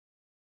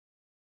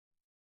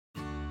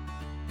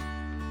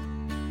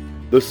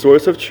The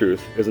Source of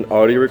Truth is an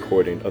audio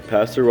recording of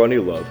Pastor Ronnie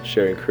Love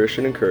sharing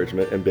Christian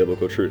encouragement and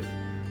biblical truth.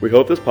 We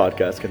hope this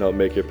podcast can help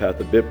make your path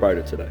a bit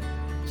brighter today.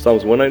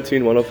 Psalms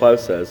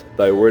 119:105 says,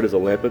 "Thy word is a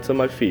lamp unto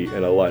my feet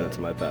and a light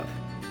unto my path."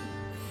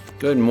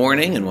 Good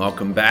morning and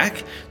welcome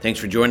back. Thanks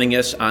for joining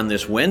us on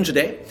this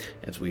Wednesday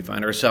as we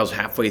find ourselves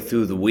halfway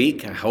through the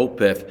week. I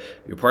hope if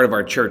you're part of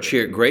our church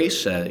here at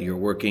Grace, you're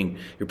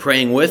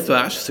praying with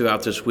us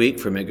throughout this week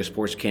for Mega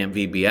Sports Camp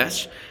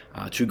VBS.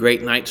 2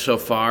 great nights so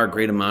far,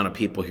 great amount of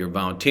people here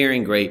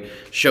volunteering, great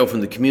show from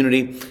the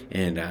community,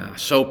 and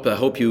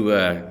hope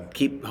you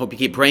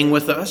keep praying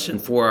with us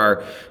and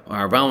for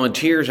our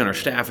volunteers and our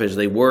staff as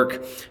they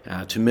work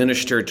to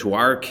minister to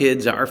our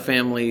kids, our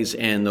families,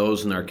 and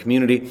those in our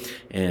community.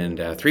 And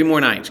 3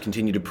 more nights,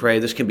 continue to pray.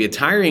 This can be a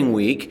tiring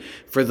week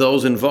for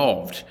those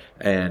involved.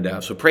 And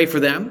so pray for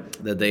them,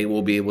 that they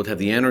will be able to have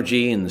the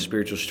energy and the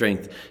spiritual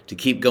strength to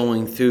keep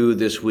going through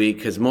this week,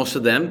 because most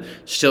of them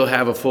still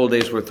have a full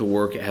day's worth of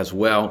work as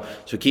well.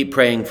 So keep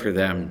praying for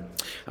them.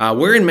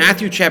 We're in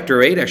Matthew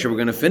chapter 8. Actually, we're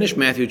going to finish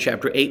Matthew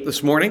chapter 8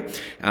 this morning.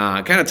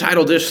 Kind of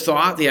titled this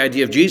thought, The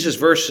Idea of Jesus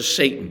versus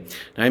Satan.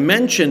 Now, I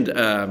mentioned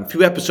a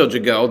few episodes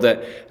ago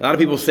that a lot of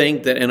people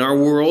think that in our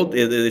world,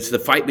 it's the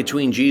fight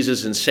between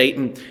Jesus and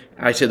Satan.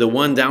 I said the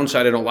one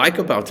downside I don't like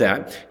about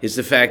that is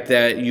the fact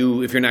that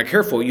if you're not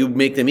careful, you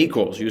make them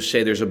equals. You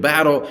say there's a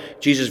battle,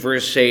 Jesus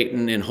versus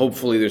Satan, and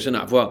hopefully there's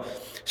enough. Well,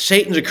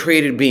 Satan's a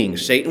created being.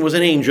 Satan was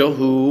an angel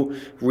who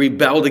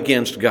rebelled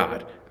against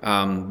God.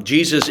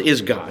 Jesus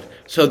is God.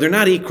 So they're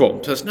not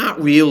equal. So it's not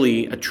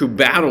really a true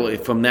battle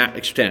from that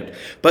extent.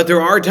 But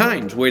there are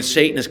times where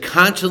Satan is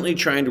constantly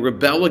trying to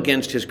rebel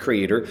against his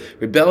creator,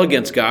 rebel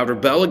against God,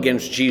 rebel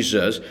against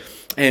Jesus.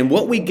 And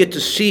what we get to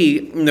see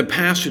in the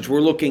passage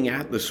we're looking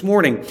at this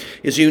morning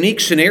is a unique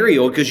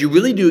scenario, because you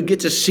really do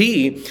get to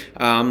see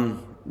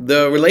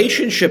the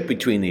relationship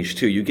between these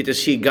two. You get to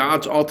see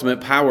God's ultimate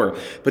power.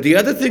 But the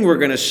other thing we're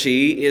going to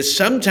see is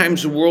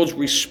sometimes the world's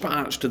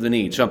response to the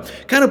need. So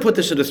kind of put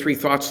this into 3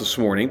 thoughts this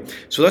morning.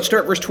 So let's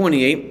start verse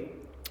 28.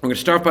 We're going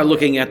to start by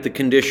looking at the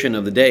condition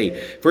of the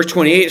day. Verse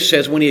 28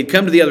 says, "When he had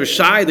come to the other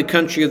side, the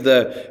country of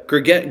the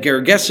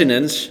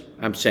Gergesenes,"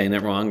 I'm saying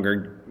that wrong,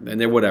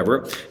 and they're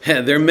whatever,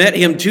 "there met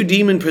him 2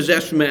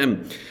 demon-possessed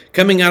men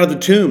coming out of the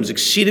tombs,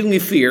 exceedingly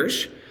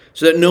fierce,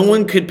 so that no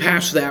one could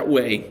pass that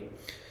way.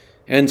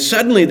 And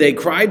suddenly they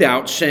cried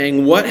out,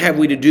 saying, 'What have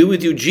we to do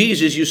with you,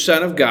 Jesus, you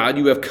Son of God?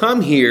 You have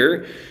come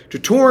here to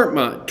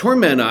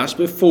torment us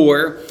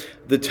before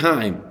the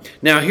time.'"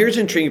 Now, here's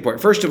an intriguing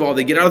part. First of all,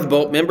 they get out of the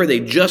boat. Remember,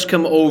 they just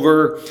come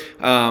over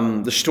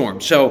the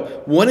storm. So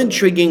one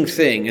intriguing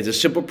thing is a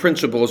simple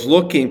principle is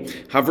looking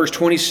how verse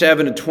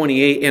 27 and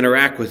 28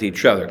 interact with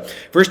each other.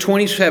 Verse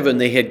 27,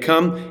 they had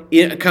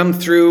come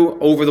through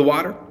over the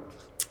water.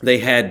 They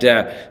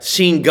had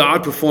seen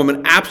God perform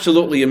an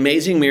absolutely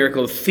amazing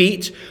miracle, a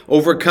feat,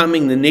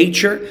 overcoming the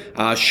nature,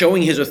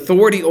 showing his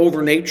authority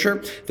over nature.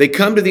 They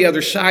come to the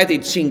other side.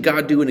 They'd seen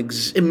God do an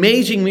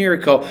amazing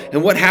miracle.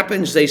 And what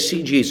happens? They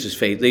see they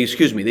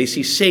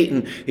see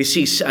Satan. They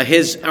see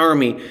his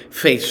army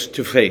face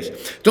to face.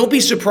 Don't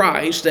be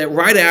surprised that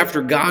right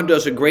after God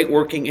does a great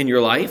working in your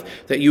life,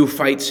 that you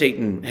fight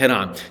Satan head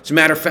on. As a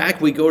matter of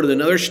fact, we go to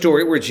another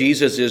story where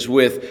Jesus is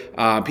with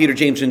Peter,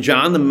 James, and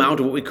John, the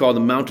mount of what we call the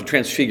Mount of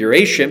Transfiguration.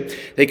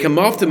 They come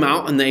off the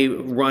mount and they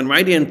run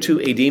right into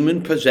a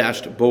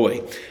demon-possessed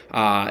boy.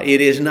 It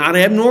is not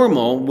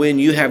abnormal when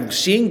you have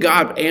seen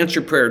God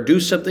answer prayer, do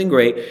something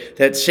great,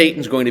 that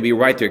Satan's going to be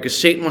right there, because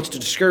Satan wants to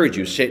discourage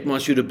you. Satan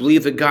wants you to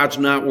believe that God's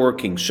not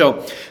working.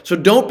 So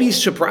don't be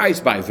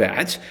surprised by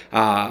that.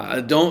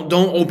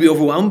 Don't be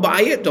overwhelmed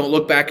by it. Don't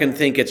look back and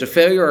think it's a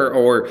failure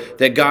or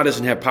that God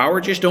doesn't have power.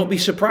 Just don't be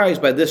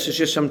surprised by this. It's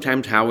just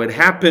sometimes how it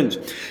happens.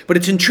 But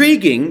it's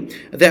intriguing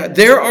that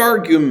their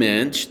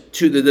argument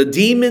to the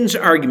demon's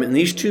argument, and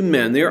these 2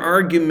 men, their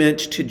argument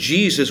to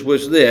Jesus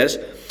was this: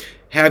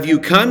 "Have you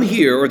come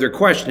here," or their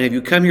question, "have you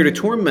come here to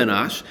torment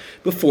us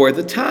before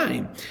the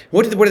time?"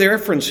 What are they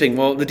referencing?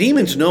 Well, the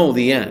demons know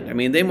the end. I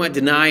mean, they might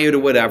deny it or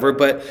whatever,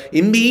 but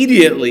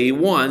immediately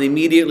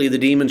the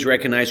demons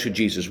recognize who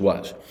Jesus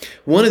was.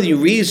 One of the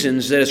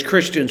reasons that as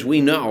Christians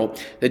we know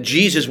that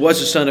Jesus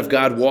was the Son of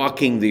God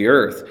walking the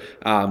earth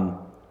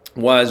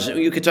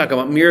you could talk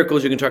about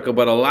miracles, you can talk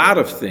about a lot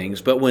of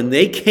things, but when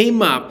they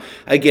came up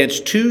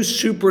against 2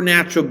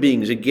 supernatural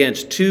beings,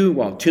 against 2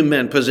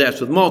 men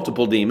possessed with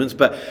multiple demons,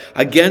 but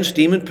against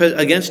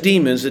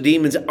demons, the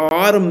demons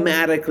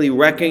automatically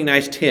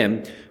recognized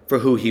him for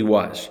who he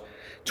was.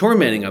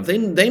 Tormenting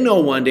them. They know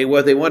one day,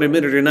 whether they want to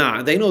admit it or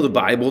not, they know the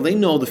Bible, they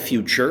know the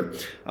future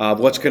of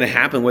what's going to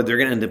happen, whether they're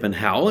going to end up in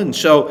hell. And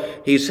so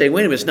he's saying,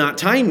 wait a minute, it's not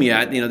time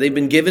yet. They've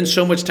been given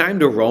so much time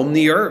to roam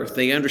the earth.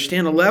 They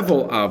understand the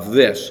level of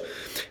this.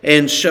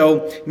 And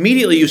so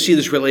immediately you see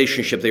this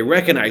relationship. They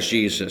recognize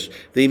Jesus.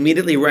 They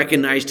immediately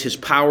recognized his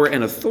power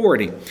and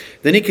authority.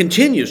 Then he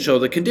continues. So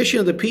the condition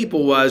of the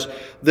people was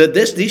that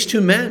these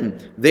 2 men,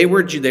 they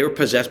were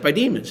possessed by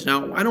demons.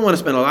 Now, I don't want to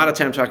spend a lot of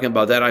time talking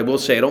about that. I will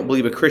say I don't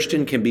believe a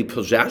Christian can be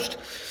possessed.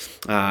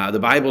 The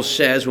Bible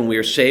says when we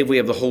are saved, we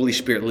have the Holy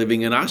Spirit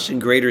living in us,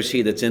 and greater is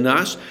He that's in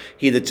us,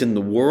 He that's in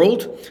the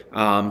world.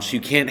 So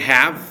you can't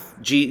have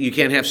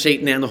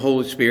Satan and the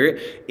Holy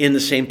Spirit in the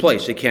same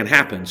place. It can't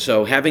happen.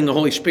 So having the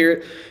Holy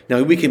Spirit,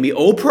 now we can be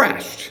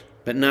oppressed,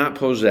 but not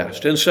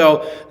possessed. And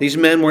so these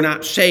men were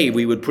not saved,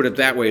 we would put it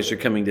that way, as they're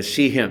coming to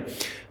see Him.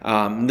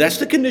 That's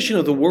the condition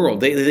of the world.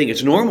 They think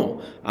it's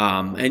normal.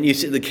 And you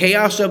see the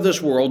chaos of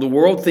this world, the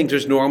world thinks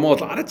it's normal. A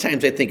lot of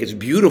times they think it's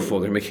beautiful.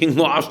 They're making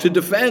laws to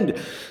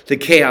defend the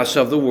chaos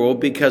of the world,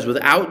 because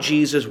without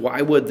Jesus,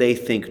 why would they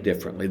think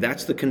differently?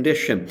 That's the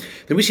condition.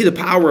 Then we see the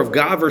power of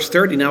God, verse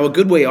 30. Now a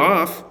good way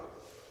off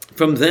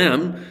from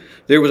them,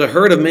 there was a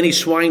herd of many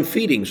swine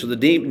feeding. So the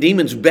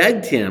demons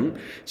begged Him,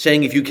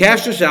 saying, if you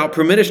cast us out,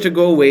 permit us to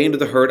go away into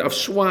the herd of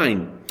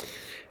swine.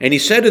 And He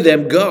said to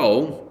them,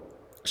 go.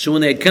 So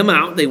when they had come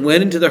out, they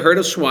went into the herd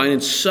of swine,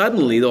 and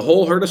suddenly the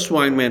whole herd of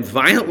swine ran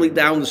violently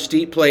down the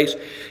steep place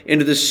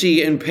into the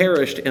sea and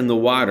perished in the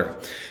water.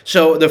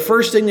 So the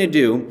first thing they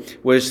do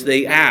was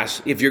they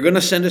asked, if you're going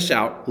to send us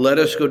out, let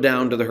us go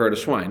down to the herd of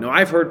swine. Now,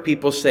 I've heard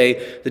people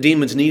say the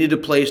demons needed a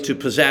place to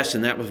possess,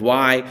 and that was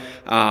why,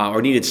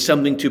 or needed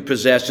something to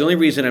possess. The only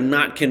reason I'm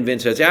not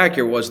convinced that's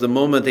accurate was the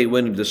moment they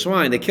went into the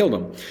swine, they killed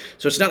them.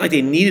 So it's not like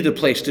they needed a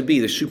place to be.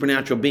 They're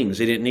supernatural beings.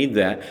 They didn't need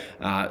that.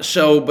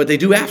 But they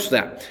do ask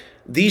that.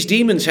 These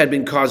demons had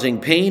been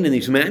causing pain in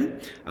these men.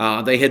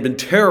 They had been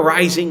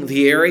terrorizing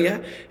the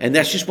area, and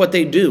that's just what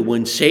they do.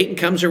 When Satan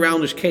comes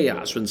around, there's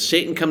chaos. When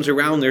Satan comes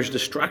around, there's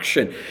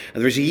destruction.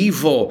 There's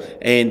evil,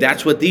 and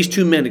that's what these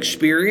two men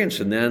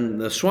experienced, and then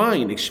the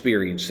swine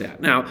experienced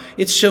that. Now,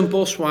 it's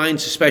simple.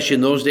 Swines, especially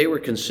in those days, were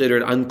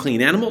considered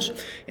unclean animals,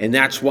 and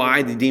that's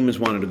why the demons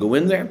wanted to go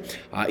in there.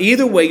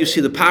 Either way, you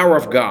see the power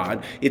of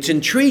God. It's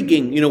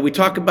intriguing. We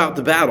talk about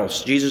the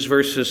battles, Jesus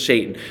versus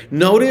Satan.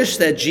 Notice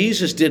that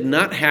Jesus did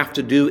not have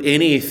to do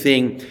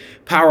anything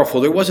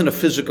powerful. There wasn't a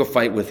physical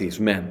fight with these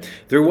men.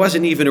 There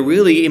wasn't even a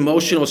really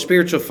emotional,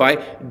 spiritual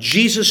fight.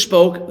 Jesus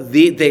spoke,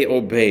 they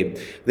obeyed.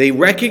 They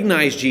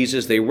recognized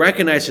Jesus. They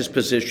recognized His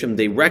position.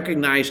 They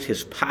recognized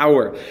His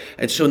power.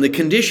 And so in the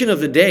condition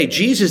of the day,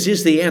 Jesus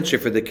is the answer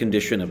for the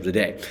condition of the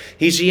day.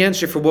 He's the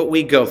answer for what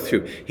we go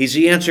through. He's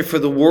the answer for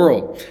the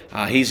world.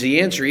 He's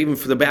the answer even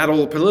for the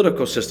battle of the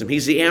political system.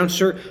 He's the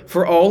answer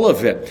for all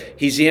of it.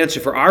 He's the answer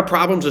for our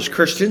problems as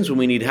Christians when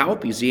we need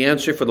help. He's the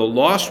answer for the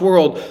lost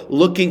world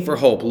looking for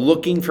hope,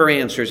 looking for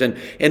answers. And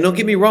don't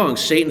get me wrong,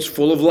 Satan's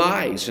full of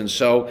lies. And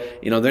so,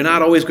 they're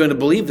not always going to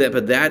believe that,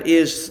 but that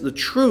is the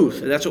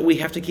truth. That's what we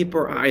have to keep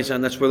our eyes on.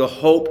 That's where the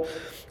hope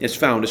is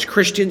found. As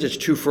Christians, it's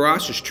true for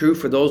us. It's true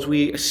for those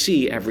we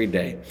see every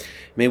day.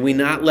 May we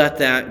not let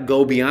that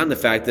go beyond the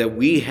fact that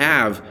we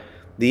have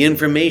the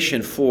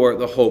information for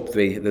the hope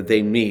that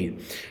they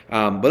need.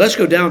 But let's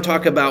go down and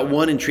talk about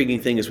one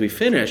intriguing thing as we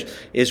finish,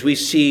 is we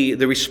see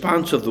the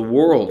response of the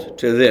world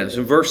to this.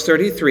 In verse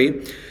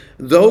 33,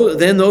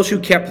 then those who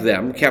kept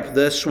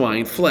the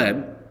swine,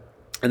 fled,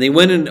 and they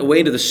went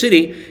away to the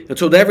city and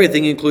told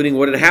everything, including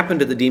what had happened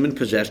to the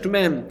demon-possessed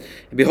men.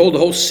 And behold, the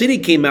whole city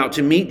came out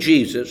to meet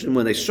Jesus, and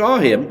when they saw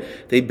Him,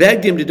 they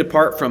begged Him to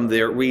depart from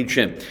their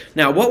region.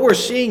 Now, what we're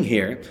seeing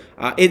here,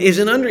 it's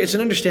an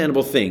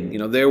understandable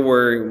thing. There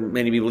were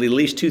many people, at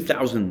least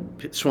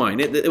 2,000 swine.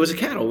 It was a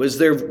cattle. It was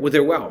with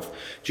their wealth.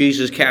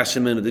 Jesus cast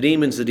them into the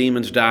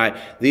demons die.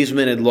 These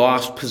men had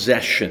lost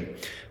possession.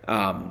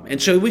 And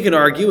so we can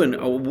argue,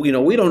 and we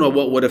don't know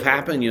what would have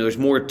happened. There's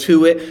more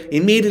to it.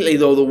 Immediately,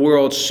 though, the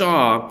world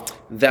saw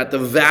that the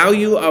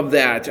value of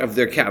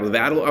their cattle, the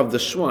value of the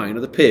swine,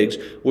 of the pigs,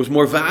 was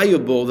more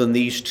valuable than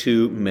these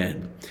two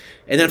men.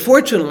 And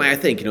unfortunately, I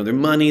think, their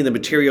money, the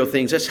material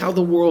things, that's how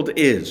the world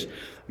is.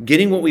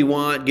 Getting what we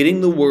want,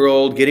 getting the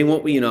world, getting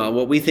what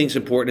we think is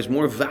important is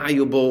more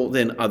valuable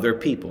than other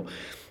people.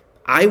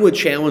 I would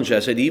challenge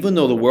us that even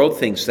though the world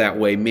thinks that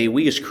way, may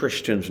we as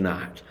Christians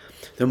not.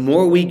 The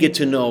more we get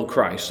to know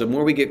Christ, the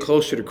more we get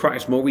closer to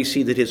Christ, the more we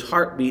see that His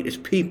heartbeat is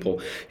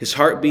people, His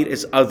heartbeat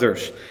is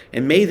others.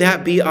 And may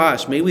that be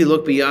us. May we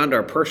look beyond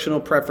our personal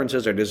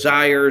preferences, our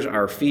desires,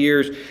 our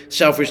fears,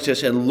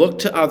 selfishness, and look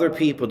to other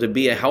people to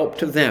be a help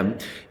to them.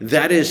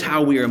 That is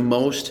how we are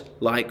most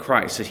like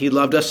Christ. That He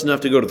loved us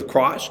enough to go to the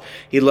cross.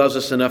 He loves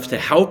us enough to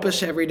help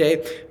us every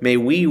day. May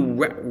we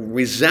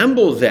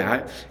resemble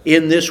that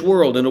in this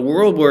world, in a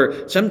world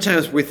where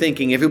sometimes we're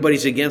thinking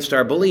everybody's against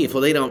our belief.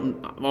 Well, they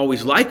don't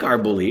always like our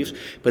beliefs,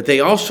 but they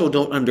also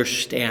don't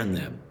understand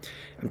them.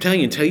 I'm telling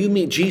you, until you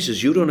meet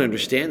Jesus, you don't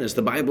understand this.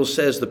 The Bible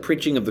says the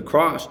preaching of the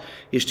cross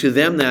is to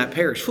them that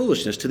perish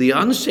foolishness. To the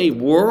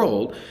unsaved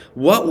world,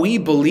 what we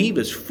believe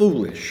is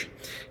foolish.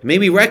 May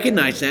we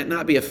recognize that,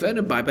 not be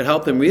offended by it, but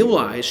help them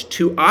realize,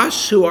 to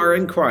us who are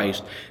in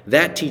Christ,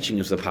 that teaching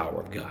is the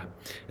power of God.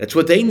 That's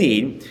what they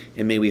need,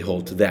 and may we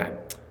hold to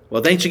that.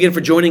 Well, thanks again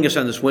for joining us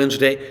on this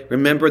Wednesday.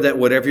 Remember that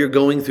whatever you're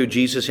going through,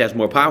 Jesus has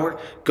more power.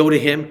 Go to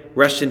Him,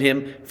 rest in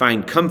Him,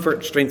 find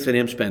comfort, strength in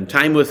Him, spend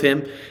time with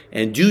Him,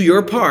 and do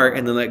your part,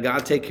 and then let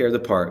God take care of the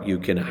part you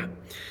cannot.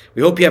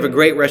 We hope you have a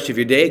great rest of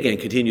your day. Again,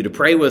 continue to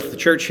pray with the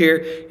church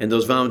here and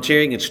those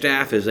volunteering and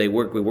staff as we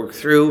work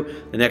through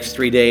the next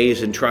 3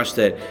 days, and trust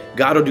that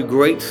God will do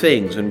great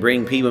things and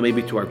bring people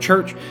maybe to our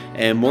church,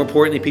 and more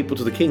importantly, people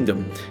to the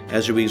kingdom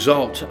as a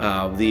result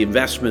of the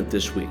investment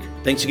this week.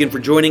 Thanks again for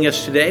joining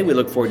us today. We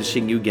look forward to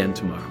seeing you again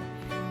tomorrow.